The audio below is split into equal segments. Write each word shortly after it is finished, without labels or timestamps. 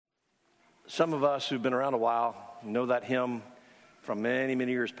Some of us who've been around a while know that hymn from many,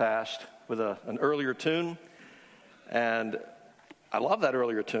 many years past with an earlier tune. And I love that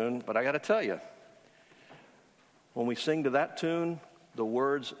earlier tune, but I got to tell you, when we sing to that tune, the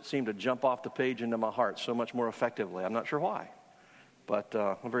words seem to jump off the page into my heart so much more effectively. I'm not sure why, but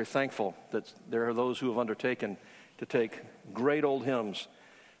I'm very thankful that there are those who have undertaken to take great old hymns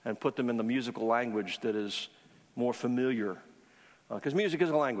and put them in the musical language that is more familiar. Because music is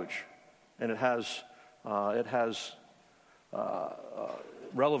a language, and it has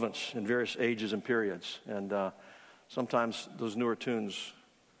relevance in various ages and periods. And sometimes those newer tunes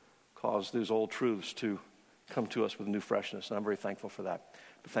cause these old truths to come to us with new freshness, and I'm very thankful for that.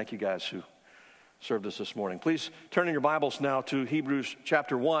 But thank you guys who served us this morning. Please turn in your Bibles now to Hebrews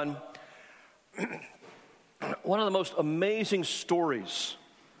chapter 1. One of the most amazing stories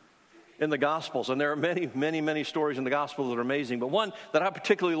in the Gospels, and there are many, many, many stories in the Gospels that are amazing, but one that I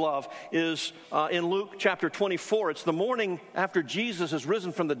particularly love is in Luke chapter 24. It's the morning after Jesus has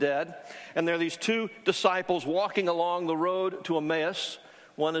risen from the dead, and there are these two disciples walking along the road to Emmaus.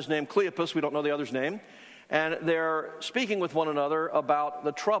 One is named Cleopas, we don't know the other's name, and they're speaking with one another about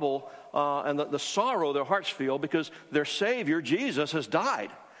the trouble and the sorrow their hearts feel because their Savior, Jesus, has died,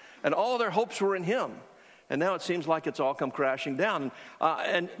 and all their hopes were in Him. And now it seems like it's all come crashing down.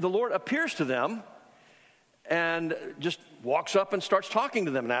 And the Lord appears to them and just walks up and starts talking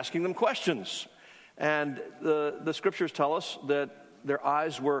to them and asking them questions. And the scriptures tell us that their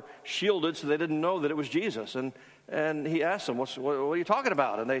eyes were shielded so they didn't know that it was Jesus. And he asks them, what are you talking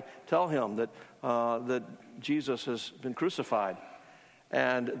about? And they tell him that Jesus has been crucified.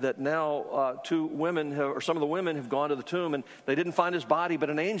 And that now some of the women have gone to the tomb and they didn't find his body, but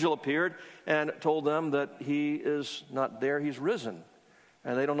an angel appeared and told them that he is not there, he's risen.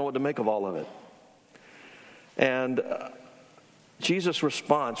 And they don't know what to make of all of it. And Jesus'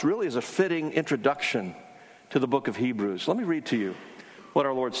 response really is a fitting introduction to the book of Hebrews. Let me read to you what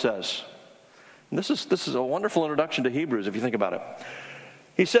our Lord says. And this is a wonderful introduction to Hebrews if you think about it.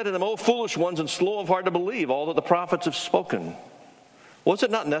 He said to them, "O foolish ones and slow of heart to believe all that the prophets have spoken. Was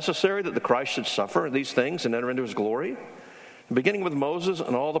it not necessary that the Christ should suffer these things and enter into his glory? And beginning with Moses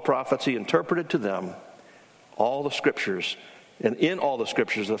and all the prophets, he interpreted to them all the scriptures, and in all the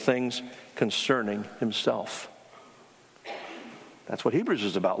scriptures the things concerning himself." That's what Hebrews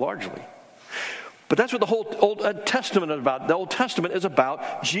is about largely. But that's what the whole Old Testament is about. The Old Testament is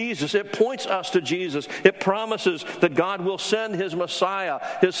about Jesus. It points us to Jesus. It promises that God will send his Messiah,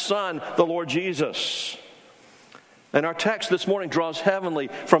 his Son, the Lord Jesus. And our text this morning draws heavily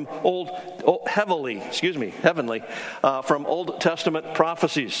from Old Testament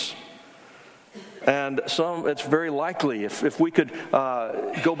prophecies. And it's very likely if we could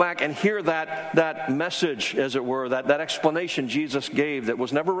go back and hear that message, as it were, that explanation Jesus gave that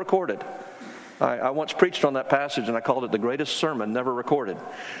was never recorded. I once preached on that passage and I called it the greatest sermon never recorded.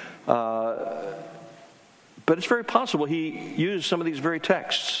 But it's very possible he used some of these very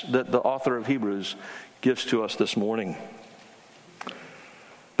texts that the author of Hebrews gives to us this morning.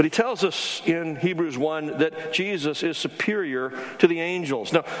 But he tells us in Hebrews 1 that Jesus is superior to the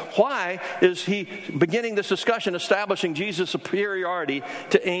angels. Now, why is he beginning this discussion establishing Jesus' superiority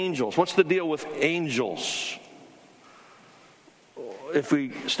to angels? What's the deal with angels? If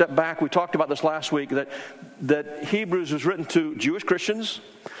we step back, we talked about this last week, that Hebrews was written to Jewish Christians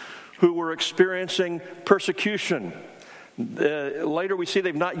who were experiencing persecution. Later we see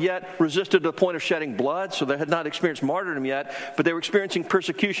they've not yet resisted to the point of shedding blood, so they had not experienced martyrdom yet, but they were experiencing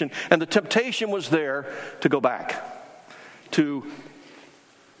persecution. And the temptation was there to go back, to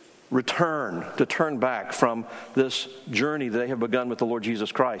turn back from this journey that they have begun with the Lord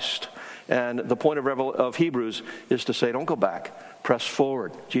Jesus Christ. And the point of Hebrews is to say, don't go back, press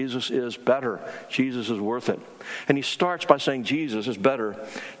forward. Jesus is better. Jesus is worth it. And he starts by saying Jesus is better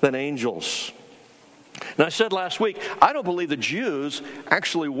than angels. And I said last week, I don't believe the Jews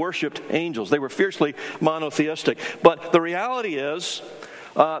actually worshipped angels. They were fiercely monotheistic. But the reality is,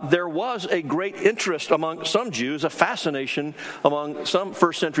 there was a great interest among some Jews, a fascination among some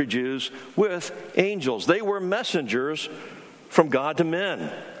first century Jews with angels. They were messengers from God to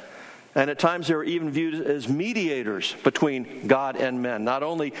men. And at times they were even viewed as mediators between God and men, not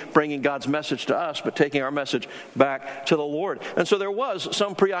only bringing God's message to us, but taking our message back to the Lord. And so there was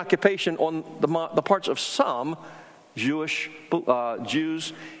some preoccupation on the parts of some Jews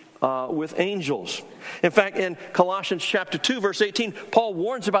with angels. In fact, in Colossians chapter 2, verse 18, Paul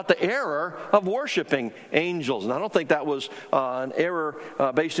warns about the error of worshiping angels. And I don't think that was an error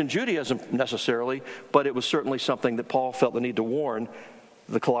based in Judaism necessarily, but it was certainly something that Paul felt the need to warn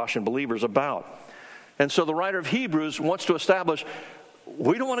the Colossian believers about. And so the writer of Hebrews wants to establish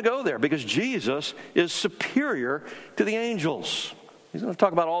we don't want to go there because Jesus is superior to the angels. He's going to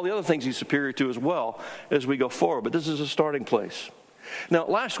talk about all the other things he's superior to as well as we go forward, but this is a starting place. Now,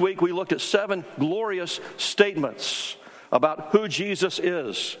 last week we looked at 7 glorious statements about who Jesus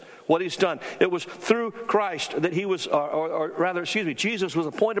is, what he's done. It was through Christ that he was, Jesus was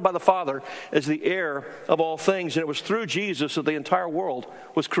appointed by the Father as the heir of all things, and it was through Jesus that the entire world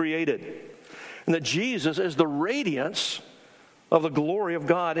was created. And that Jesus is the radiance of the glory of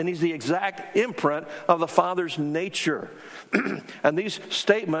God, and he's the exact imprint of the Father's nature. And these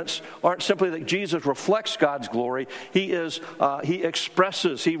statements aren't simply that Jesus reflects God's glory. He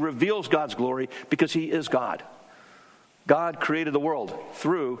expresses, he reveals God's glory because he is God. God created the world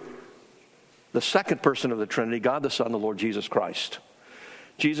through the second person of the Trinity, God the Son, the Lord Jesus Christ.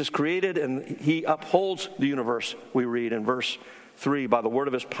 Jesus created and he upholds the universe, we read in verse 3, by the word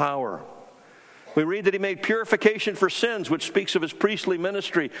of his power. We read that he made purification for sins, which speaks of his priestly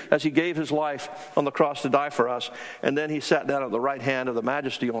ministry as he gave his life on the cross to die for us. And then he sat down at the right hand of the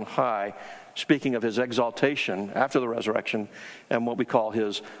Majesty on high, speaking of his exaltation after the resurrection and what we call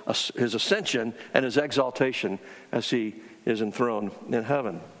his ascension and his exaltation as he is enthroned in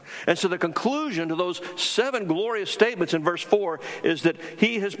heaven. And so the conclusion to those 7 glorious statements in verse 4 is that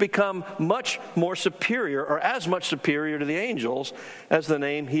he has become much more superior, or as much superior to the angels as the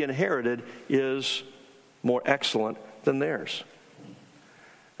name he inherited is more excellent than theirs.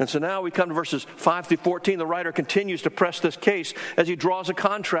 And so now we come to verses 5 through 14. The writer continues to press this case as he draws a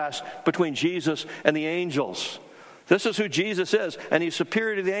contrast between Jesus and the angels. This is who Jesus is, and he's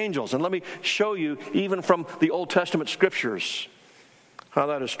superior to the angels. And let me show you, even from the Old Testament scriptures, how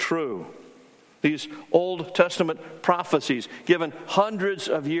that is true. These Old Testament prophecies given hundreds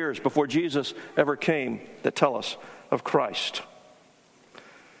of years before Jesus ever came that tell us of Christ.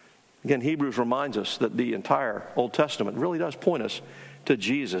 Again, Hebrews reminds us that the entire Old Testament really does point us to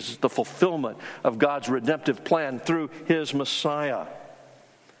Jesus. It's the fulfillment of God's redemptive plan through his Messiah.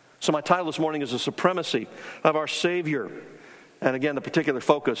 So my title this morning is The Supremacy of Our Savior. And again, the particular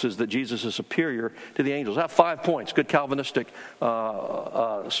focus is that Jesus is superior to the angels. I have 5 points. Good Calvinistic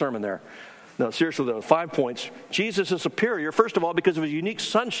sermon there. No, seriously though, 5 points. Jesus is superior, first of all, because of his unique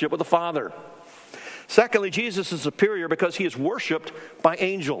sonship with the Father. Secondly, Jesus is superior because he is worshipped by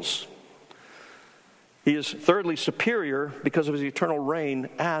angels. He is, thirdly, superior because of his eternal reign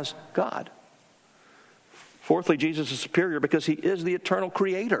as God. Fourthly, Jesus is superior because he is the eternal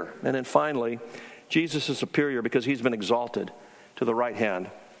creator. And then finally, Jesus is superior because he's been exalted to the right hand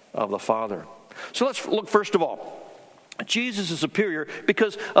of the Father. So let's look first of all. Jesus is superior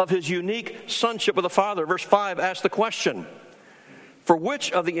because of his unique sonship with the Father. Verse 5 asks the question, to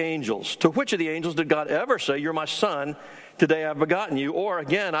which of the angels did God ever say, "You're my son, today I've begotten you"? Or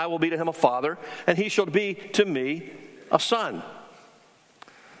again, "I will be to him a father, and he shall be to me a son"?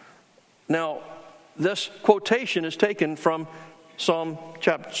 Now, this quotation is taken from Psalm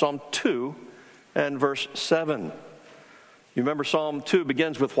 2 and verse 7. You remember Psalm 2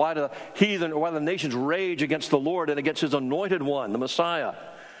 begins with, why do the nations rage against the Lord and against his anointed one, the Messiah?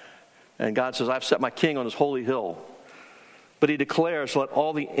 And God says, I've set my king on his holy hill. But he declares, let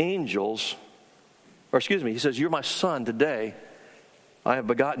all the angels, he says, you're my son today. I have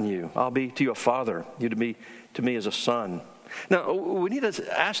begotten you. I'll be to you a father. You to me as a son. Now, we need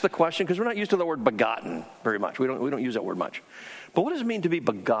to ask the question, because we're not used to the word begotten very much. We don't use that word much. But what does it mean to be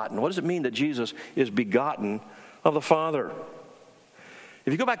begotten? What does it mean that Jesus is begotten of the Father?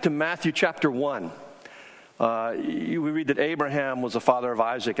 If you go back to Matthew chapter 1, we read that Abraham was the father of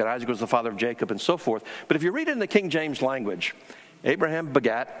Isaac, and Isaac was the father of Jacob, and so forth. But if you read it in the King James language, Abraham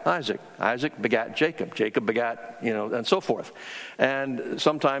begat Isaac. Isaac begat Jacob. Jacob begat, and so forth. And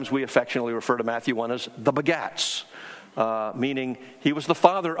sometimes we affectionately refer to Matthew 1 as the begats, meaning he was the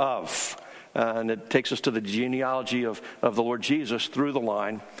father of. And it takes us to the genealogy of the Lord Jesus through the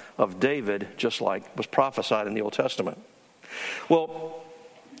line of David, just like was prophesied in the Old Testament. Well,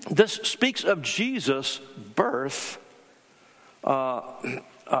 this speaks of Jesus' birth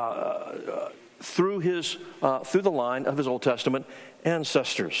through the line of his Old Testament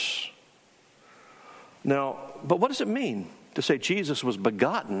ancestors. Now, but what does it mean to say Jesus was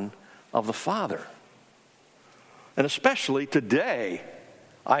begotten of the Father? And especially today,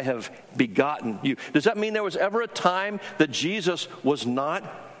 I have begotten you. Does that mean there was ever a time that Jesus was not,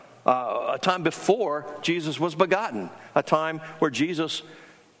 a time before Jesus was begotten, a time where Jesus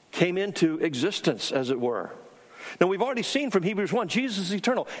came into existence, as it were? Now, we've already seen from Hebrews 1, Jesus is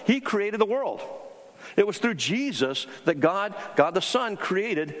eternal. He created the world. It was through Jesus that God the Son,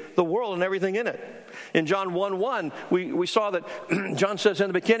 created the world and everything in it. In John 1:1, we saw that John says, in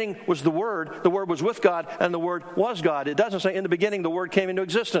the beginning was the Word was with God, and the Word was God. It doesn't say in the beginning the Word came into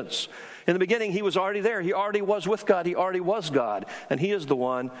existence. In the beginning, he was already there. He already was with God. He already was God. And he is the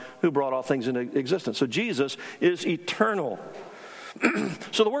one who brought all things into existence. So Jesus is eternal.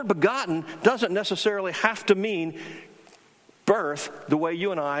 So the word begotten doesn't necessarily have to mean birth the way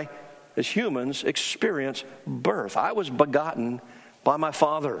you and I as humans experience birth. I was begotten by my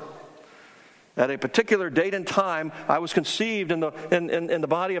Father. At a particular date and time, I was conceived in the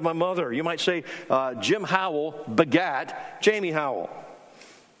body of my mother. You might say Jim Howell begat Jamie Howell.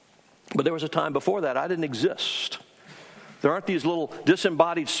 But there was a time before that I didn't exist. There aren't these little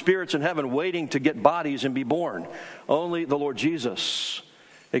disembodied spirits in heaven waiting to get bodies and be born. Only the Lord Jesus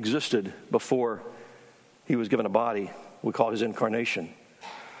existed before he was given a body. We call it his incarnation.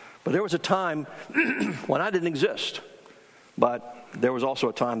 But there was a time when I didn't exist. But there was also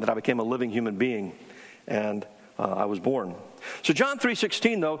a time that I became a living human being, and I was born. So John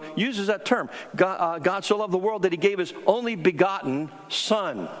 3:16, though, uses that term. God so loved the world that he gave his only begotten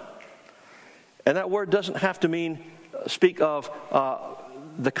Son. And that word doesn't have to speak of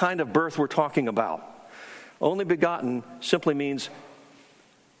the kind of birth we're talking about. Only begotten simply means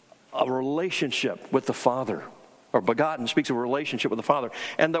a relationship with the Father. Or begotten speaks of a relationship with the Father.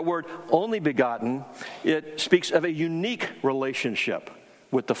 And that word only begotten, it speaks of a unique relationship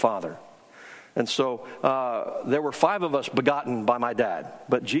with the Father. And so there were 5 of us begotten by my dad,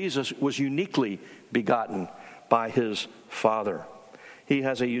 but Jesus was uniquely begotten by his Father. He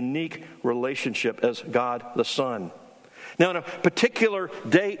has a unique relationship as God the Son. Now, in a particular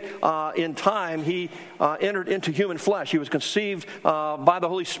date in time, he entered into human flesh. He was conceived by the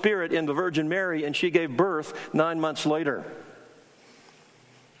Holy Spirit in the Virgin Mary, and she gave birth 9 months later.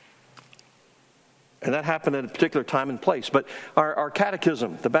 And that happened at a particular time and place. But our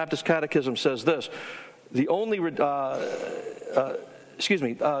catechism, the Baptist Catechism, says this: our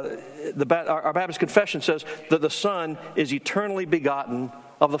Baptist Confession says that the Son is eternally begotten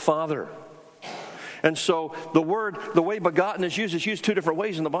of the Father. And so the way begotten is used 2 different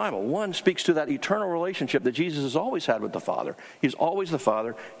ways in the Bible. One speaks to that eternal relationship that Jesus has always had with the Father. He's always the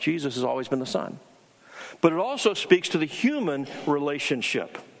Father. Jesus has always been the Son. But it also speaks to the human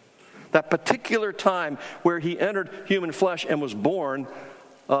relationship. That particular time where he entered human flesh and was born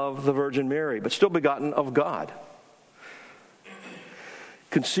of the Virgin Mary, but still begotten of God.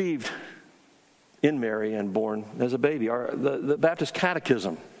 Conceived in Mary and born as a baby. The Baptist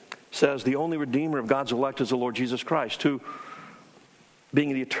Catechism says the only Redeemer of God's elect is the Lord Jesus Christ, who,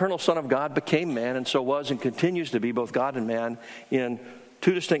 being the eternal Son of God, became man, and so was and continues to be both God and man in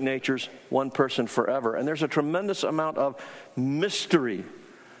 2 distinct natures, one person forever. And there's a tremendous amount of mystery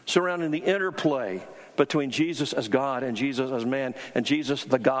surrounding the interplay between Jesus as God and Jesus as man, and Jesus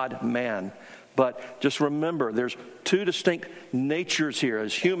the God-man. But just remember, there's 2 distinct natures here: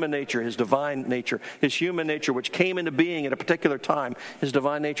 his human nature, his divine nature. His human nature, which came into being at a particular time, his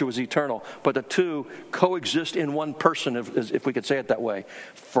divine nature was eternal. But the 2 coexist in one person, if we could say it that way,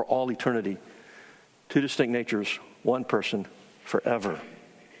 for all eternity. 2 distinct natures, one person forever.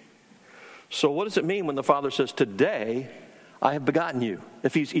 So what does it mean when the Father says, "Today I have begotten you,"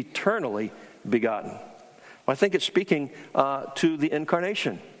 if he's eternally begotten? Well, I think it's speaking to the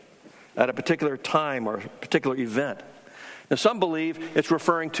incarnation at a particular time or a particular event. Now, some believe it's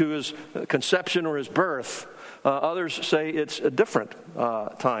referring to his conception or his birth. Others say it's a different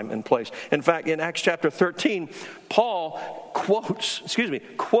time and place. In fact, in Acts chapter 13, Paul quotes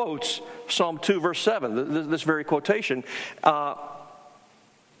Psalm 2, verse 7, this very quotation, and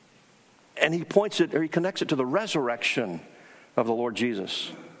he connects it to the resurrection of the Lord Jesus.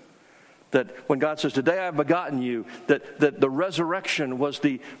 That when God says, "Today I have begotten you," that the resurrection was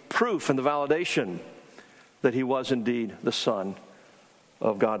the proof and the validation that he was indeed the Son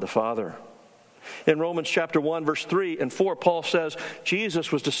of God the Father. In Romans chapter 1, verse 3 and 4, Paul says,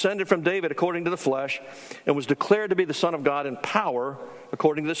 Jesus was descended from David according to the flesh and was declared to be the Son of God in power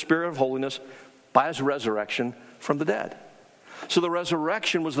according to the Spirit of holiness by his resurrection from the dead. So the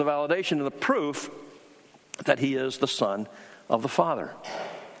resurrection was the validation and the proof that he is the Son of the Father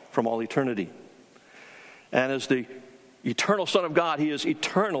from all eternity. And as the eternal Son of God, he is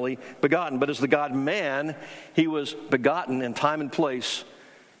eternally begotten. But as the God-man, he was begotten in time and place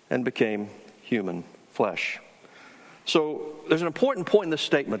and became human flesh. So there's an important point in this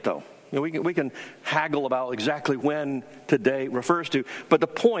statement, though. You know, we can haggle about exactly when today refers to, but the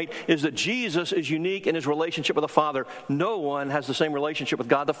point is that Jesus is unique in his relationship with the Father. No one has the same relationship with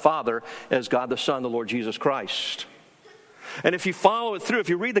God the Father as God the Son, the Lord Jesus Christ. And if you follow it through, if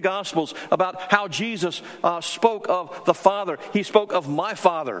you read the Gospels about how Jesus spoke of the Father, he spoke of my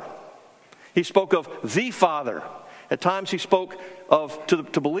Father. He spoke of the Father. At times he spoke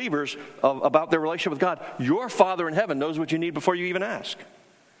to believers about their relationship with God. Your Father in heaven knows what you need before you even ask.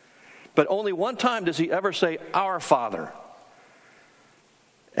 But only one time does he ever say, our Father.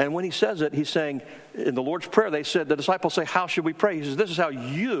 And when he says it, he's saying, in the Lord's Prayer, the disciples say, how should we pray? He says, this is how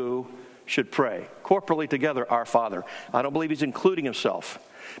you should pray, corporately together, our Father. I don't believe he's including himself,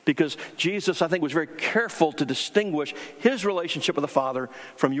 because Jesus, I think, was very careful to distinguish his relationship with the Father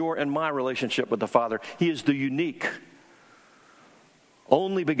from your and my relationship with the Father. He is the unique,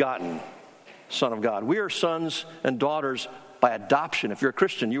 only begotten Son of God. We are sons and daughters by adoption. If you're a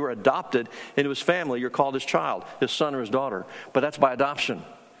Christian, you are adopted into his family. You're called his child, his son or his daughter. But that's by adoption.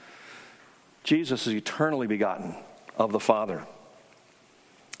 Jesus is eternally begotten of the Father.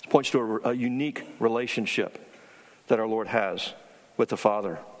 It points to a unique relationship that our Lord has with the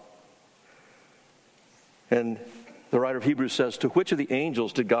Father. And the writer of Hebrews says, to which of the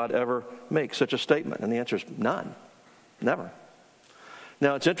angels did God ever make such a statement? And the answer is none. Never.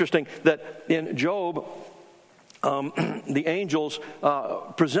 Now, it's interesting that in Job, the angels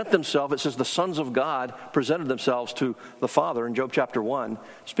present themselves. It says the sons of God presented themselves to the Father in Job chapter 1,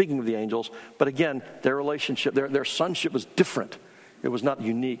 speaking of the angels. But again, their relationship, their sonship was different. It was not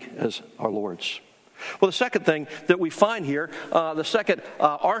unique as our Lord's. Well, the second thing that we find here, the second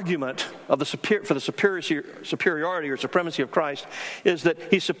argument of for the superiority or supremacy of Christ, is that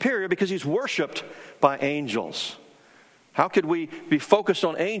he's superior because he's worshipped by angels. How could we be focused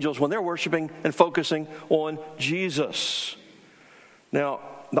on angels when they're worshiping and focusing on Jesus? Now,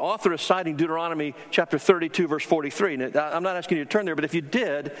 the author is citing Deuteronomy chapter 32, verse 43. And I'm not asking you to turn there, but if you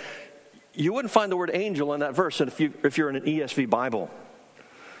did, you wouldn't find the word angel in that verse if you're in an ESV Bible.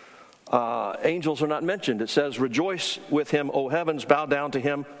 Angels are not mentioned. It says, rejoice with him, O heavens, bow down to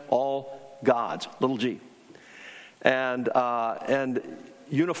him, all gods, little g. And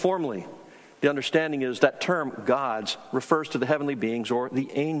uniformly, the understanding is that term, gods, refers to the heavenly beings or the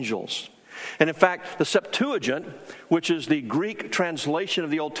angels. And in fact, the Septuagint, which is the Greek translation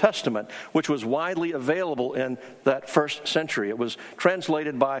of the Old Testament, which was widely available in that first century. It was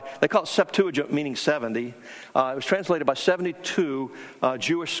translated by, they call it Septuagint, meaning 70. It was translated by 72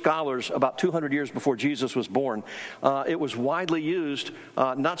 Jewish scholars about 200 years before Jesus was born. It was widely used,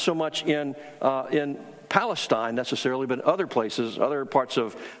 not so much in Palestine necessarily, but other places, other parts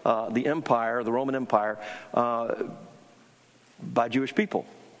of the empire, the Roman Empire, by Jewish people.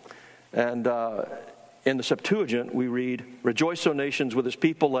 And in the Septuagint, we read, rejoice, O nations, with his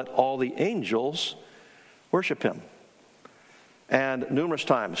people, let all the angels worship him. And numerous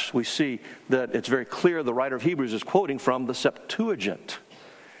times we see that it's very clear the writer of Hebrews is quoting from the Septuagint,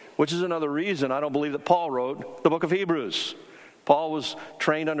 which is another reason I don't believe that Paul wrote the book of Hebrews. Paul was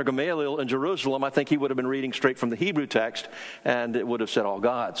trained under Gamaliel in Jerusalem. I think he would have been reading straight from the Hebrew text, and it would have said all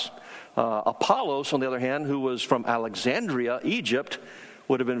gods. Apollos, on the other hand, who was from Alexandria, Egypt,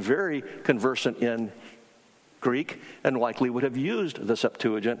 would have been very conversant in Greek and likely would have used the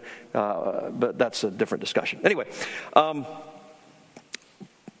Septuagint, but that's a different discussion. Anyway,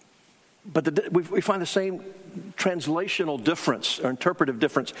 but we find the same translational difference or interpretive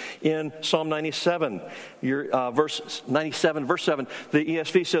difference in Psalm 97. Verse 97, verse 7, the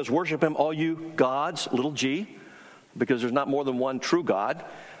ESV says, worship him, all you gods, little g, because there's not more than one true God.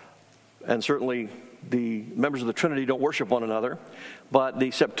 And certainly the members of the Trinity don't worship one another. But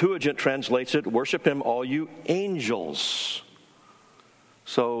the Septuagint translates it, worship him, all you angels.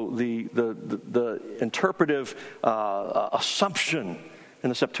 So the interpretive assumption in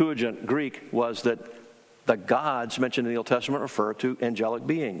the Septuagint Greek was that the gods mentioned in the Old Testament refer to angelic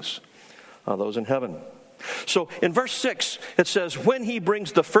beings, those in heaven. So in verse 6, it says, when he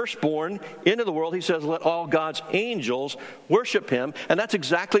brings the firstborn into the world, he says, let all God's angels worship him. And that's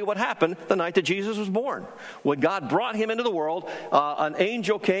exactly what happened the night that Jesus was born. When God brought him into the world, an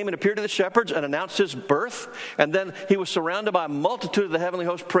angel came and appeared to the shepherds and announced his birth. And then he was surrounded by a multitude of the heavenly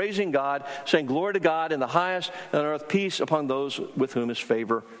host praising God, saying, glory to God in the highest, and on earth peace upon those with whom his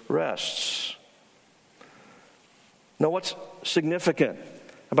favor rests. Now, what's significant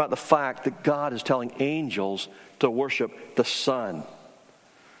about the fact that God is telling angels to worship the Son?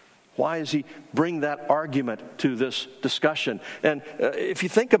 Why does he bring that argument to this discussion? And if you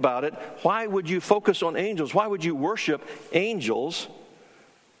think about it, why would you focus on angels? Why would you worship angels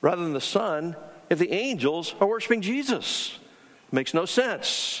rather than the Son if the angels are worshiping Jesus? Makes no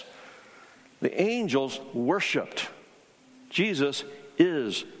sense. The angels worshiped. Jesus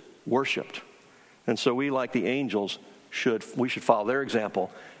is worshiped. And so we, like the angels, should follow their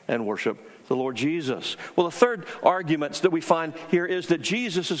example and worship the Lord Jesus. Well, the third argument that we find here is that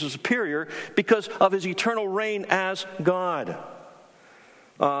Jesus is superior because of his eternal reign as God.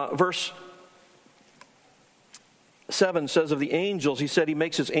 Verse 7 says of the angels, he said he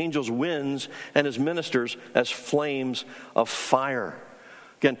makes his angels winds and his ministers as flames of fire.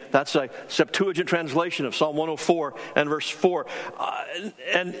 Again, that's a Septuagint translation of Psalm 104 and verse 4.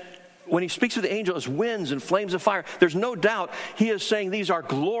 And when he speaks of the angel as winds and flames of fire, there's no doubt he is saying these are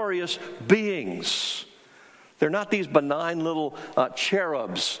glorious beings. They're not these benign little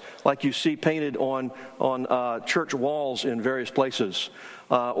cherubs like you see painted on church walls in various places,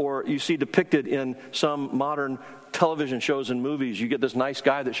 or you see depicted in some modern television shows and movies. You get this nice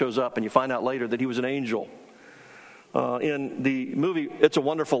guy that shows up and you find out later that he was an angel. In the movie It's a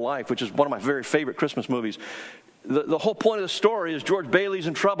Wonderful Life, which is one of my very favorite Christmas movies, the whole point of the story is George Bailey's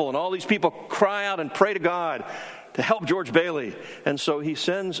in trouble, and all these people cry out and pray to God to help George Bailey. And so he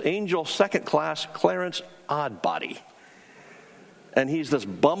sends Angel Second Class Clarence Oddbody. And he's this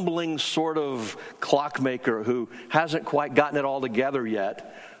bumbling sort of clockmaker who hasn't quite gotten it all together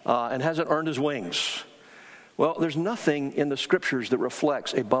yet and hasn't earned his wings. Well, there's nothing in the scriptures that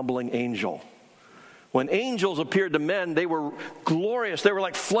reflects a bumbling angel. When angels appeared to men, they were glorious. They were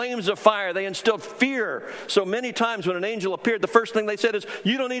like flames of fire. They instilled fear. So many times when an angel appeared, the first thing they said is,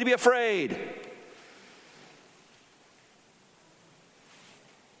 "You don't need to be afraid."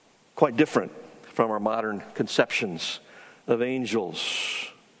 Quite different from our modern conceptions of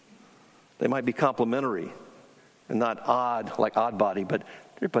angels. They might be complimentary and not odd like Oddbody, but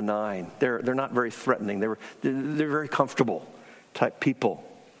they're benign. They're not very threatening. They're very comfortable type people.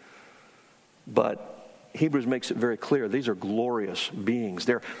 But Hebrews makes it very clear these are glorious beings.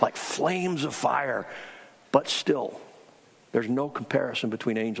 They're like flames of fire, but still, there's no comparison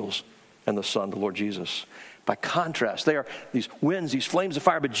between angels and the Son, the Lord Jesus. By contrast, they are these winds, these flames of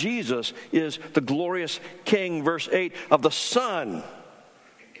fire, but Jesus is the glorious King, verse 8, of the Son.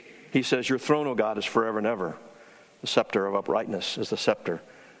 He says, "Your throne, O God, is forever and ever. The scepter of uprightness is the scepter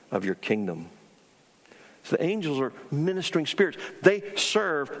of your kingdom." So the angels are ministering spirits. They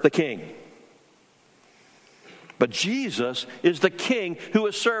serve the King. But Jesus is the King who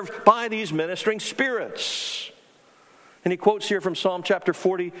is served by these ministering spirits. And he quotes here from Psalm chapter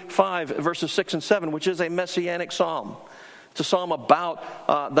 45, verses 6 and 7, which is a messianic psalm. It's a psalm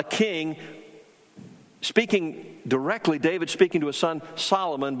about the King speaking directly, David speaking to his son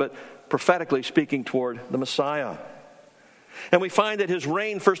Solomon, but prophetically speaking toward the Messiah. And we find that his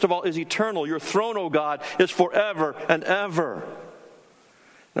reign, first of all, is eternal. Your throne, O God, is forever and ever.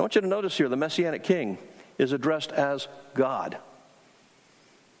 And I want you to notice here, the Messianic King is addressed as God.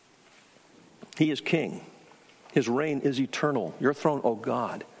 He is King. His reign is eternal. Your throne, O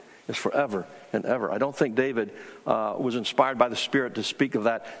God, is forever and ever. I don't think David was inspired by the Spirit to speak of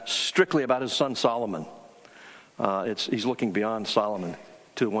that strictly about his son Solomon. He's looking beyond Solomon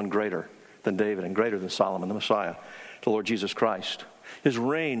to one greater than David and greater than Solomon, the Messiah, the Lord Jesus Christ. His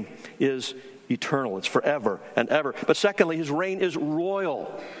reign is eternal. It's forever and ever. But secondly, his reign is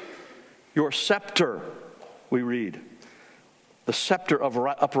royal. Your scepter, we read. The scepter of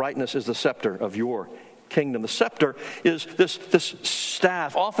uprightness is the scepter of your kingdom. The scepter is this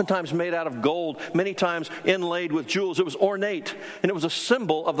staff, oftentimes made out of gold, many times inlaid with jewels. It was ornate, and it was a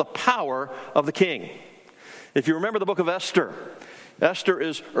symbol of the power of the king. If you remember the book of Esther, Esther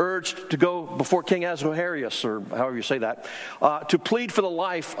is urged to go before King Ahasuerus, or however you say that, to plead for the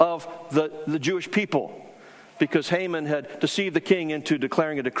life of the Jewish people, because Haman had deceived the king into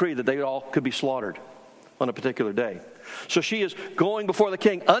declaring a decree that they all could be slaughtered on a particular day. So she is going before the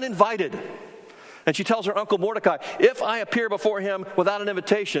king uninvited, and she tells her uncle Mordecai, if I appear before him without an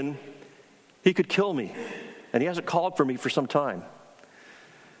invitation, he could kill me, and he hasn't called for me for some time.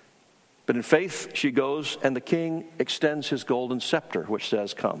 But in faith, she goes, and the king extends his golden scepter, which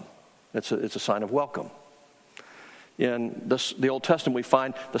says, come. It's a sign of welcome. In the Old Testament, we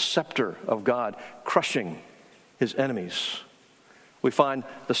find the scepter of God crushing his enemies. We find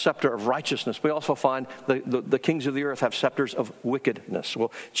the scepter of righteousness. We also find the kings of the earth have scepters of wickedness.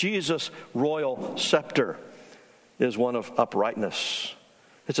 Well, Jesus' royal scepter is one of uprightness.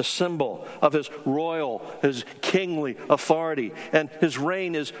 It's a symbol of his royal, his kingly authority. And his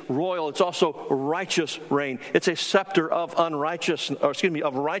reign is royal. It's also a righteous reign. It's a scepter of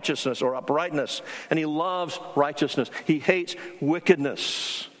righteousness or uprightness. And he loves righteousness. He hates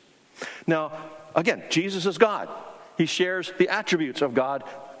wickedness. Now, again, Jesus is God. He shares the attributes of God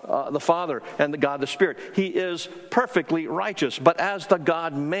the Father and the God the Spirit. He is perfectly righteous, but as the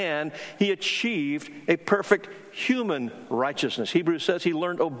God-man, he achieved a perfect human righteousness. Hebrews says he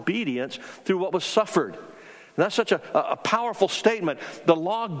learned obedience through what was suffered. And that's such a powerful statement. The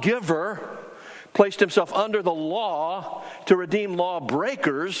lawgiver placed himself under the law to redeem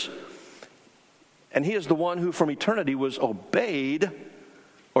lawbreakers, and he is the one who from eternity was obeyed,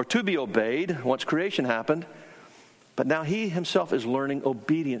 or to be obeyed, once creation happened. But now he himself is learning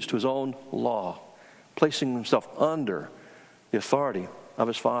obedience to his own law, placing himself under the authority of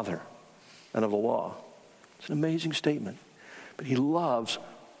his Father and of the law. It's an amazing statement. But he loves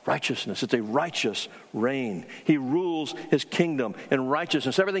righteousness. It's a righteous reign. He rules his kingdom in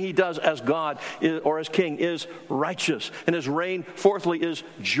righteousness. Everything he does as God or as king is righteous. And his reign, fourthly, is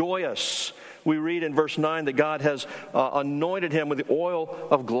joyous. We read in verse 9 that God has anointed him with the oil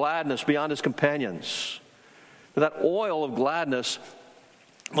of gladness beyond his companions. That oil of gladness,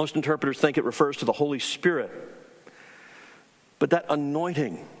 most interpreters think it refers to the Holy Spirit. But that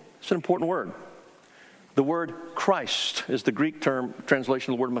anointing, it's an important word. The word Christ is the Greek term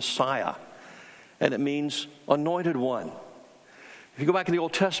translation of the word Messiah, and it means anointed one. If you go back in the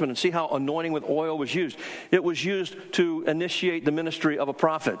Old Testament and see how anointing with oil was used, it was used to initiate the ministry of a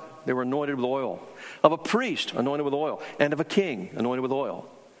prophet. They were anointed with oil. Of a priest, anointed with oil. And of a king, anointed with oil.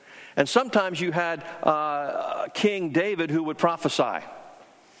 And sometimes you had King David who would prophesy.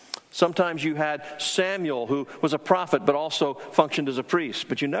 Sometimes you had Samuel, who was a prophet but also functioned as a priest.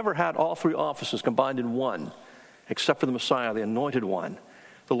 But you never had all three offices combined in one, except for the Messiah, the anointed one,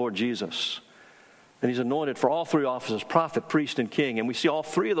 the Lord Jesus. And he's anointed for all three offices, prophet, priest, and king. And we see all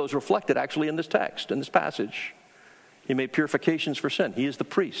three of those reflected actually in this text, in this passage. He made purifications for sin. He is the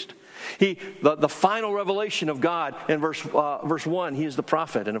priest. The final revelation of God in verse 1, he is the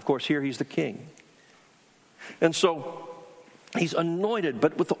prophet. And of course here he's the king. And so he's anointed,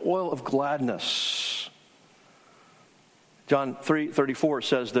 but with the oil of gladness. John 3:34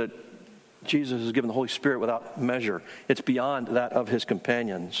 says that Jesus is given the Holy Spirit without measure. It's beyond that of his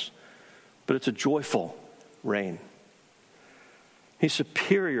companions. But it's a joyful reign. He's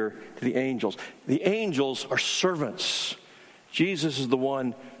superior to the angels. The angels are servants. Jesus is the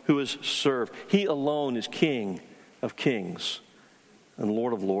one who is served. He alone is King of kings and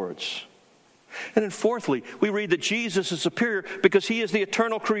Lord of lords. And then fourthly, we read that Jesus is superior because he is the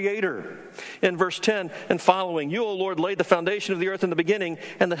eternal creator. In verse 10 and following, you, O Lord, laid the foundation of the earth in the beginning,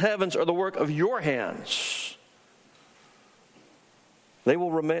 and the heavens are the work of your hands. They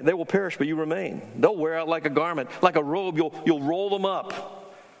will perish, but you remain. They'll wear out like a garment. Like a robe, you'll roll them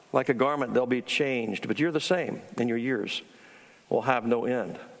up. Like a garment, they'll be changed. But you're the same, and your years will have no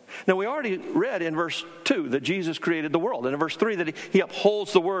end. Now, we already read in verse 2 that Jesus created the world. And in verse 3 that he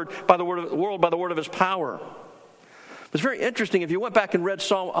upholds the world by the word of his power. It's very interesting. If you went back and read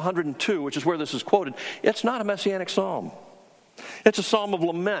Psalm 102, which is where this is quoted, it's not a messianic psalm. It's a psalm of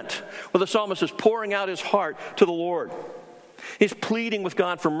lament, where the psalmist is pouring out his heart to the Lord. He's pleading with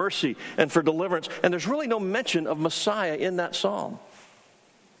God for mercy and for deliverance. And there's really no mention of Messiah in that psalm.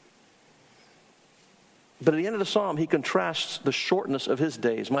 But at the end of the psalm, he contrasts the shortness of his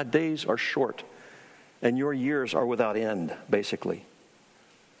days. My days are short, and your years are without end, basically.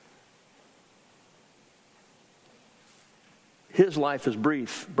 His life is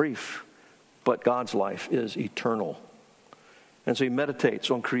brief, but God's life is eternal. And so he meditates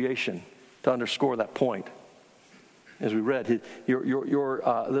on creation to underscore that point. As we read,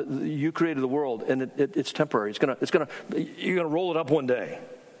 you created the world, and it's temporary. You're gonna roll it up one day.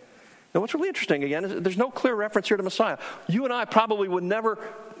 Now, what's really interesting, again, is there's no clear reference here to Messiah. You and I probably would never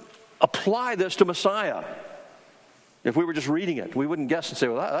apply this to Messiah. If we were just reading it, we wouldn't guess and say,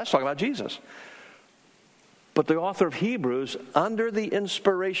 well, that's talking about Jesus. But the author of Hebrews, under the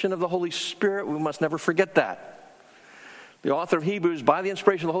inspiration of the Holy Spirit, we must never forget that. The author of Hebrews, by the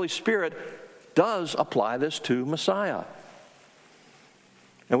inspiration of the Holy Spirit, does apply this to Messiah.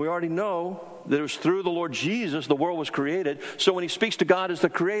 And we already know that it was through the Lord Jesus the world was created. So when he speaks to God as the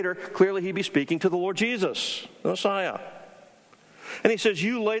creator, clearly he'd be speaking to the Lord Jesus, the Messiah. And he says,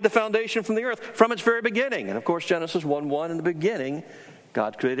 you laid the foundation from the earth from its very beginning. And of course, Genesis 1:1, in the beginning,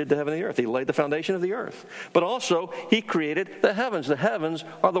 God created the heaven and the earth. He laid the foundation of the earth. But also, he created the heavens. The heavens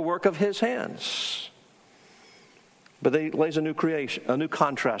are the work of his hands. But he lays a new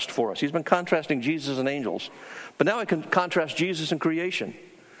contrast for us. He's been contrasting Jesus and angels. But now he can contrast Jesus and creation.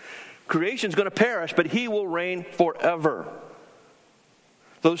 Creation's going to perish, but he will reign forever.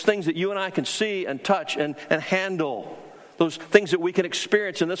 Those things that you and I can see and touch and handle, those things that we can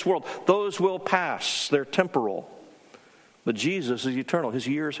experience in this world, those will pass. They're temporal. But Jesus is eternal. His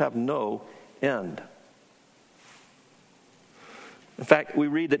years have no end. In fact, we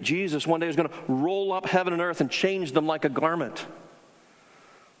read that Jesus one day is going to roll up heaven and earth and change them like a garment.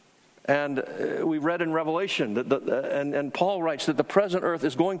 And we read in Revelation, and Paul writes that the present earth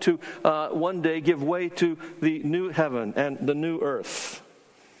is going to one day give way to the new heaven and the new earth.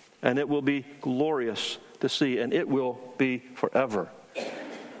 And it will be glorious to see, and it will be forever.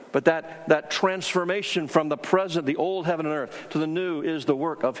 But that transformation from the present, the old heaven and earth, to the new is the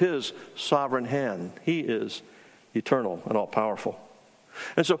work of his sovereign hand. He is eternal and all-powerful.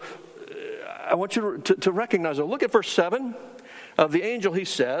 And so I want you to recognize, look at verse 7. Of the angel, he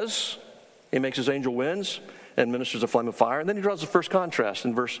says, he makes his angel winds and ministers a flame of fire. And then he draws the first contrast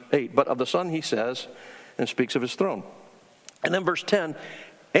in verse 8. But of the Son, he says, and speaks of his throne. And then verse 10,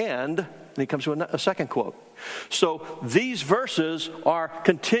 and he comes to a second quote. So these verses are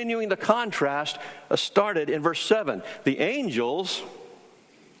continuing the contrast started in verse 7. The angels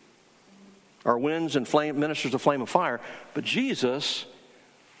are winds and ministers of flame of fire. But Jesus,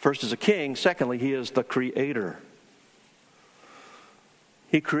 first is a king. Secondly, he is the creator.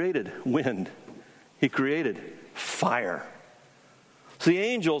 He created wind. He created fire. So the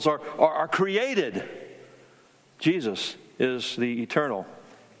angels are created. Jesus is the eternal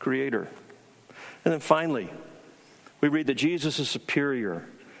creator. And then finally, we read that Jesus is superior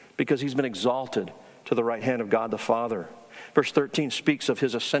because he's been exalted to the right hand of God the Father. Verse 13 speaks of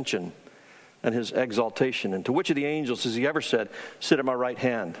his ascension and his exaltation. And to which of the angels has he ever said, "Sit at my right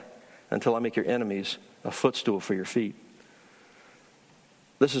hand until I make your enemies a footstool for your feet"?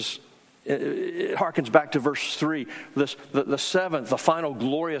 It harkens back to verse 3, the seventh, the final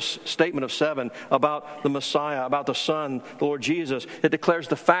glorious statement of 7 about the Messiah, about the Son, the Lord Jesus. It declares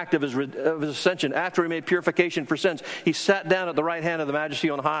the fact of his ascension. After he made purification for sins, he sat down at the right hand of the Majesty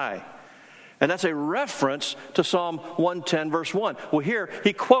on high. And that's a reference to Psalm 110, verse 1. Well, here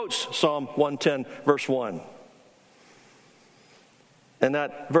he quotes Psalm 110, verse 1. And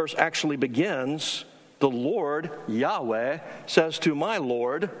that verse actually begins, "The Lord, Yahweh, says to my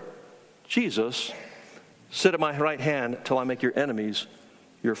Lord, Jesus, sit at my right hand till I make your enemies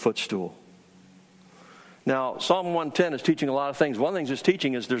your footstool." Now, Psalm 110 is teaching a lot of things. One of the things it's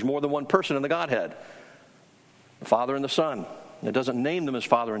teaching is there's more than one person in the Godhead, the Father and the Son. It doesn't name them as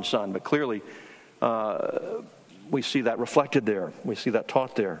Father and Son, but clearly we see that reflected there. We see that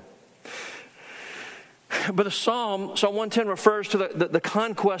taught there. But the Psalm 110 refers to the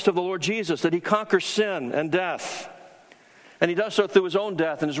conquest of the Lord Jesus, that he conquers sin and death. And he does so through his own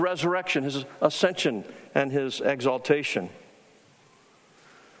death and his resurrection, his ascension and his exaltation.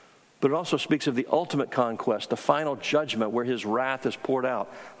 But it also speaks of the ultimate conquest, the final judgment where his wrath is poured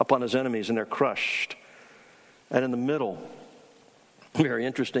out upon his enemies and they're crushed. And in the middle, very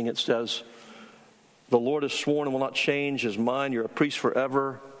interesting, it says, "The Lord has sworn and will not change his mind. You're a priest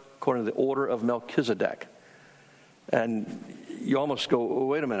forever, according to the order of Melchizedek." And you almost go,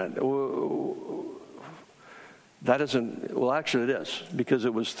 wait a minute. That isn't, well, actually it is, because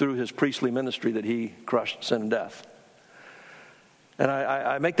it was through his priestly ministry that he crushed sin and death. And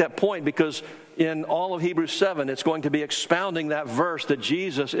I make that point because in all of Hebrews 7, it's going to be expounding that verse that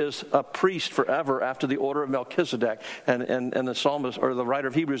Jesus is a priest forever after the order of Melchizedek. And the psalmist, or the writer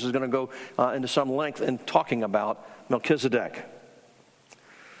of Hebrews, is going to go into some length in talking about Melchizedek.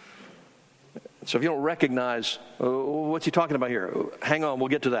 So if you don't recognize, what's he talking about here? Hang on, we'll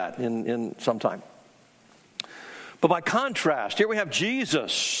get to that in some time. But by contrast, here we have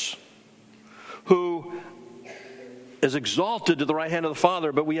Jesus, who is exalted to the right hand of the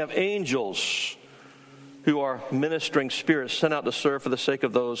Father, but we have angels who are ministering spirits sent out to serve for the sake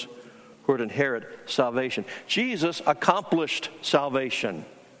of those who are to inherit salvation. Jesus accomplished salvation.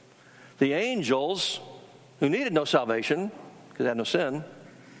 The angels, who needed no salvation because they had no sin,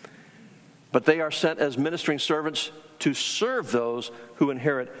 but they are sent as ministering servants to serve those who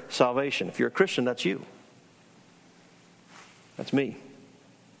inherit salvation. If you're a Christian, that's you. That's me.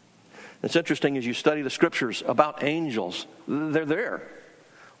 It's interesting as you study the scriptures about angels, they're there.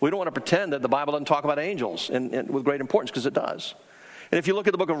 We don't want to pretend that the Bible doesn't talk about angels and with great importance, because it does. And if you look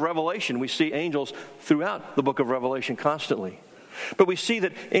at the book of Revelation, we see angels throughout the book of Revelation constantly. But we see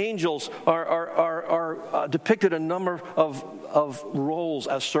that angels are depicted a number of roles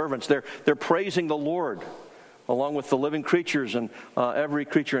as servants. They're praising the Lord along with the living creatures and every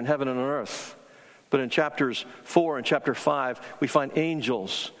creature in heaven and on earth. But in chapters 4 and chapter 5, we find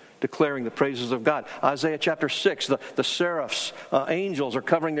angels declaring the praises of God. Isaiah chapter 6, the seraphs, angels are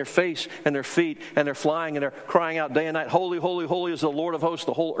covering their face and their feet, and they're flying and they're crying out day and night, "Holy, holy, holy is the Lord of hosts.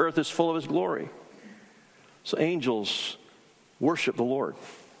 The whole earth is full of his glory." So angels worship the Lord.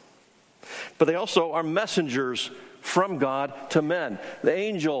 But they also are messengers from God to men. The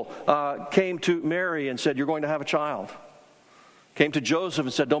angel came to Mary and said, "You're going to have a child." Came to Joseph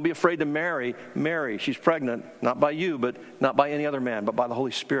and said, don't be afraid to marry Mary. She's pregnant, not by you, but not by any other man, but by the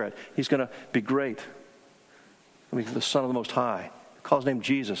Holy Spirit. He's going to be great. He'll be the Son of the Most High. Call his name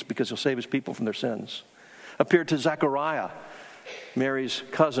Jesus because he'll save his people from their sins. Appeared to Zechariah, Mary's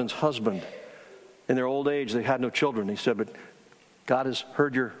cousin's husband. In their old age, they had no children. He said, but God has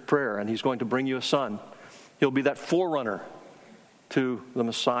heard your prayer, and he's going to bring you a son. He'll be that forerunner to the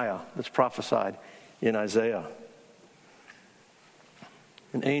Messiah that's prophesied in Isaiah.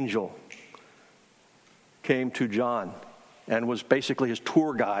 An angel came to John and was basically his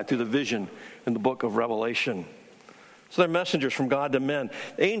tour guide through the vision in the book of Revelation. So they're messengers from God to men.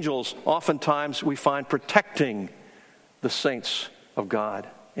 Angels, oftentimes we find protecting the saints of God.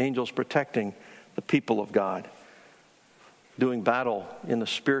 Angels protecting the people of God. Doing battle in the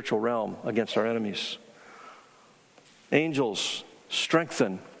spiritual realm against our enemies. Angels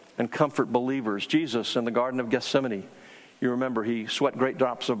strengthen and comfort believers. Jesus in the Garden of Gethsemane, you remember he sweat great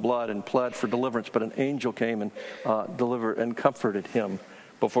drops of blood and pled for deliverance, but an angel came and delivered and comforted him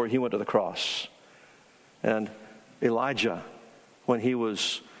before he went to the cross. And Elijah, when he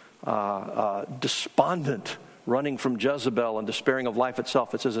was despondent, running from Jezebel and despairing of life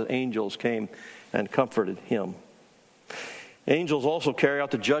itself, it says that angels came and comforted him. Angels also carry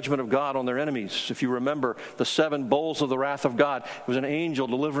out the judgment of God on their enemies. If you remember the 7 bowls of the wrath of God, it was an angel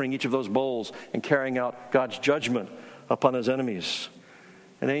delivering each of those bowls and carrying out God's judgment upon his enemies.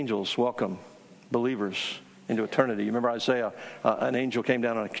 And angels welcome believers into eternity. You remember Isaiah, an angel came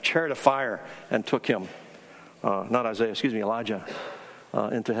down on a chariot of fire and took him, Elijah,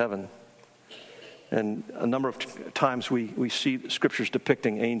 into heaven. And a number of times we see scriptures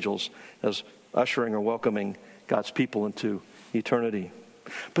depicting angels as ushering or welcoming God's people into eternity.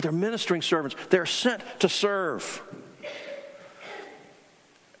 But they're ministering servants. They're sent to serve.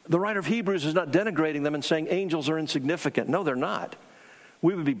 The writer of Hebrews is not denigrating them and saying angels are insignificant. No, they're not.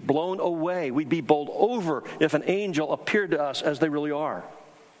 We would be blown away. We'd be bowled over if an angel appeared to us as they really are.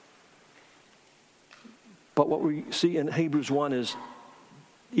 But what we see in Hebrews 1 is,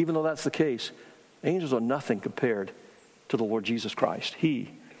 even though that's the case, angels are nothing compared to the Lord Jesus Christ. He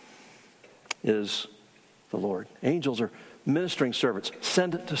is the Lord. Angels are ministering servants,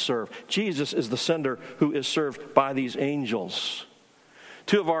 sent to serve. Jesus is the sender who is served by these angels.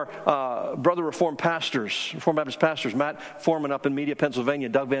 2 of our brother Reformed Baptist pastors, Matt Foreman up in Media, Pennsylvania,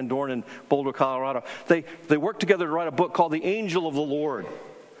 Doug Van Dorn in Boulder, Colorado, they worked together to write a book called The Angel of the Lord.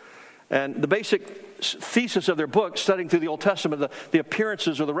 And the basic thesis of their book, studying through the Old Testament, the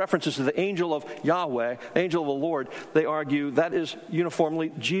appearances or the references to the angel of Yahweh, angel of the Lord, they argue that is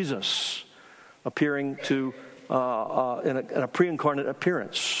uniformly Jesus appearing to in a pre-incarnate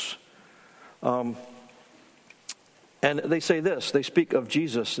appearance. And they say this, they speak of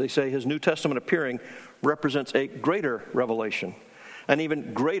Jesus, they say his New Testament appearing represents a greater revelation, an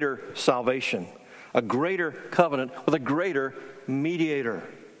even greater salvation, a greater covenant with a greater mediator.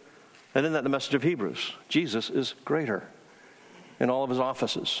 And isn't that the message of Hebrews? Jesus is greater in all of his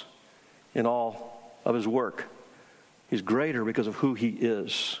offices, in all of his work. He's greater because of who he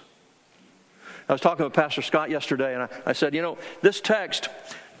is. I was talking with Pastor Scott yesterday, and I said, this text,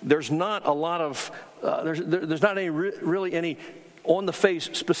 there's not a lot of, there's not really any on-the-face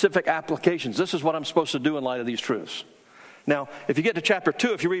specific applications. This is what I'm supposed to do in light of these truths. Now, if you get to chapter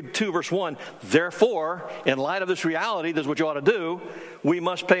 2, if you read 2 verse 1, therefore, in light of this reality, this is what you ought to do, we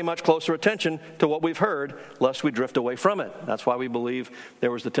must pay much closer attention to what we've heard, lest we drift away from it. That's why we believe there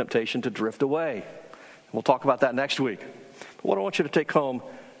was the temptation to drift away. We'll talk about that next week. But what I want you to take home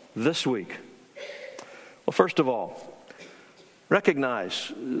this week, well, first of all,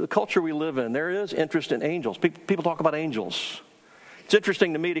 recognize the culture we live in, there is interest in angels. People talk about angels. It's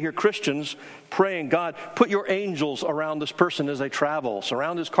interesting to me to hear Christians praying, God, put your angels around this person as they travel.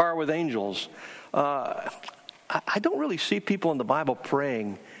 Surround his car with angels. I don't really see people in the Bible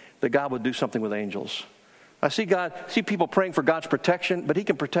praying that God would do something with angels. I see people praying for God's protection, but he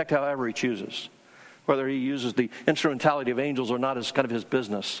can protect however he chooses. Whether he uses the instrumentality of angels or not is kind of his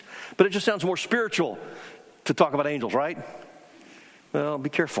business. But it just sounds more spiritual to talk about angels, right? Well, be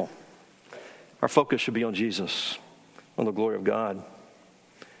careful. Our focus should be on Jesus, on the glory of God.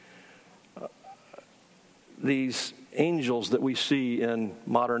 These angels that we see in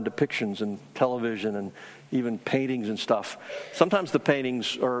modern depictions and television and even paintings and stuff, sometimes the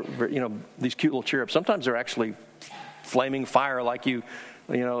paintings are, these cute little cherubs, sometimes they're actually flaming fire like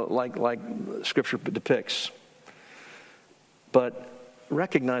like Scripture depicts. But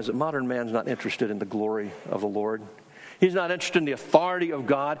recognize that modern man's not interested in the glory of the Lord. He's not interested in the authority of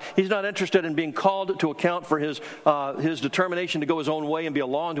God. He's not interested in being called to account for his determination to go his own way and be a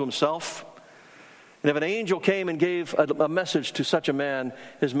law unto himself. And if an angel came and gave a message to such a man,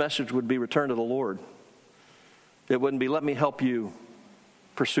 his message would be return to the Lord. It wouldn't be, let me help you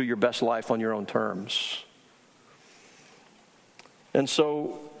pursue your best life on your own terms. And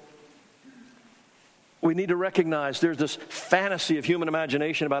so we need to recognize there's this fantasy of human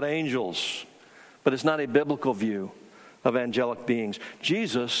imagination about angels, but it's not a biblical view of angelic beings.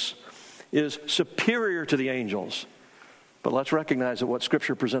 Jesus is superior to the angels. But let's recognize that what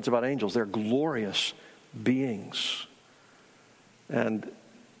Scripture presents about angels, they're glorious beings. And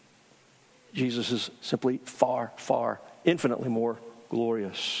Jesus is simply far, far, infinitely more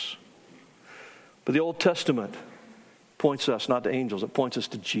glorious. But the Old Testament points us not to angels, it points us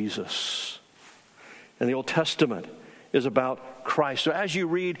to Jesus. And the Old Testament is about Christ. So as you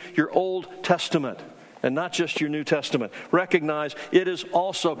read your Old Testament, and not just your New Testament, recognize it is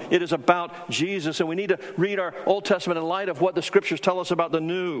about Jesus. And we need to read our Old Testament in light of what the Scriptures tell us about the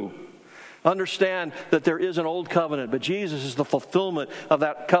New. Understand that there is an old covenant, but Jesus is the fulfillment of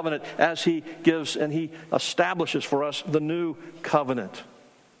that covenant as he gives and he establishes for us the new covenant.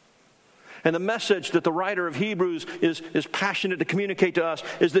 And the message that the writer of Hebrews is passionate to communicate to us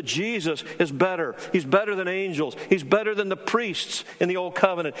is that Jesus is better. He's better than angels. He's better than the priests in the old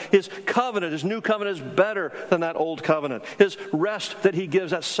covenant. His covenant, his new covenant is better than that old covenant. His rest that he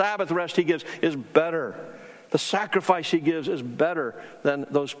gives, that Sabbath rest he gives, is better. The sacrifice he gives is better than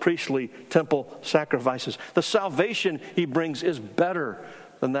those priestly temple sacrifices. The salvation he brings is better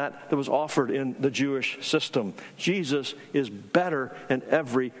than that was offered in the Jewish system. Jesus is better in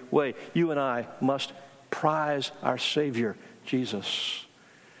every way. You and I must prize our Savior, Jesus.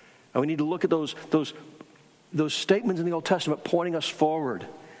 And we need to look at those statements in the Old Testament pointing us forward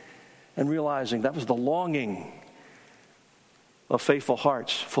and realizing that was the longing of faithful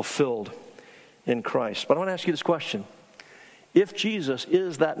hearts fulfilled in Christ. But I want to ask you this question. If Jesus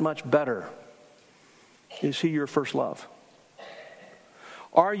is that much better, is he your first love?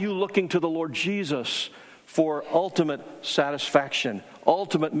 Are you looking to the Lord Jesus for ultimate satisfaction,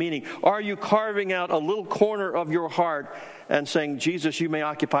 ultimate meaning? Are you carving out a little corner of your heart and saying, Jesus, you may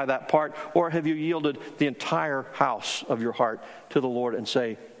occupy that part? Or have you yielded the entire house of your heart to the Lord and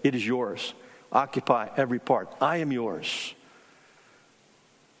say, it is yours. Occupy every part. I am yours.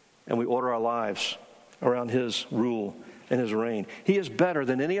 And we order our lives around his rule and his reign. He is better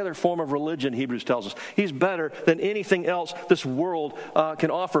than any other form of religion, Hebrews tells us. He's better than anything else this world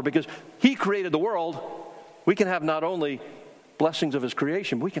can offer, because he created the world. We can have not only blessings of his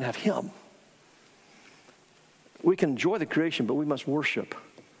creation, but we can have him. We can enjoy the creation, but we must worship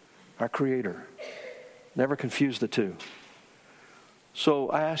our Creator. Never confuse the two. So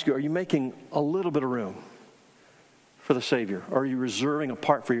I ask you, are you making a little bit of room for the Savior? Or are you reserving a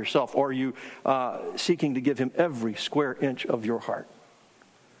part for yourself? Or are you seeking to give him every square inch of your heart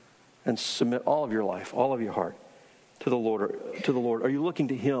and submit all of your life, all of your heart to the Lord? Are you looking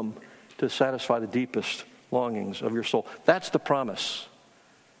to him to satisfy the deepest longings of your soul? That's the promise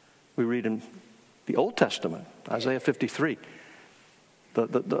we read in the Old Testament, Isaiah 53.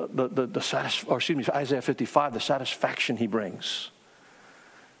 Isaiah 55, the satisfaction he brings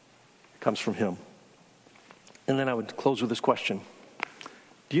comes from him. And then I would close with this question.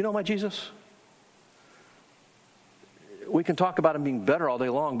 Do you know my Jesus? We can talk about him being better all day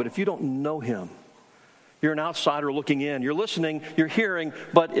long, but if you don't know him, you're an outsider looking in. You're listening, you're hearing,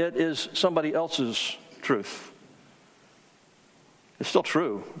 but it is somebody else's truth. It's still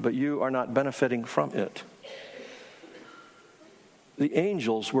true, but you are not benefiting from it. The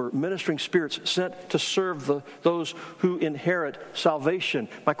angels were ministering spirits sent to serve those who inherit salvation.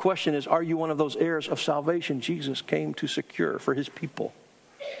 My question is, are you one of those heirs of salvation Jesus came to secure for his people?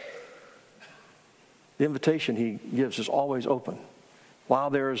 The invitation he gives is always open.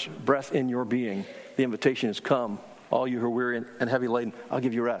 While there is breath in your being, the invitation is, come, all you who are weary and heavy laden, I'll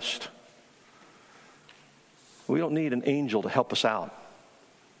give you rest. We don't need an angel to help us out.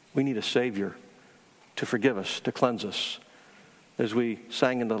 We need a Savior to forgive us, to cleanse us. As we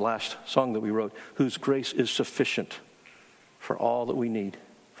sang in the last song that we wrote, whose grace is sufficient for all that we need,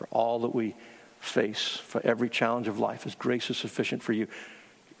 for all that we face, for every challenge of life. His grace is sufficient for you.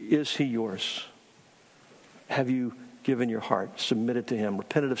 Is he yours? Have you given your heart, submitted to him,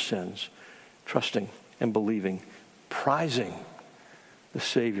 repented of sins, trusting and believing, prizing the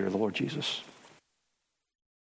Savior, the Lord Jesus?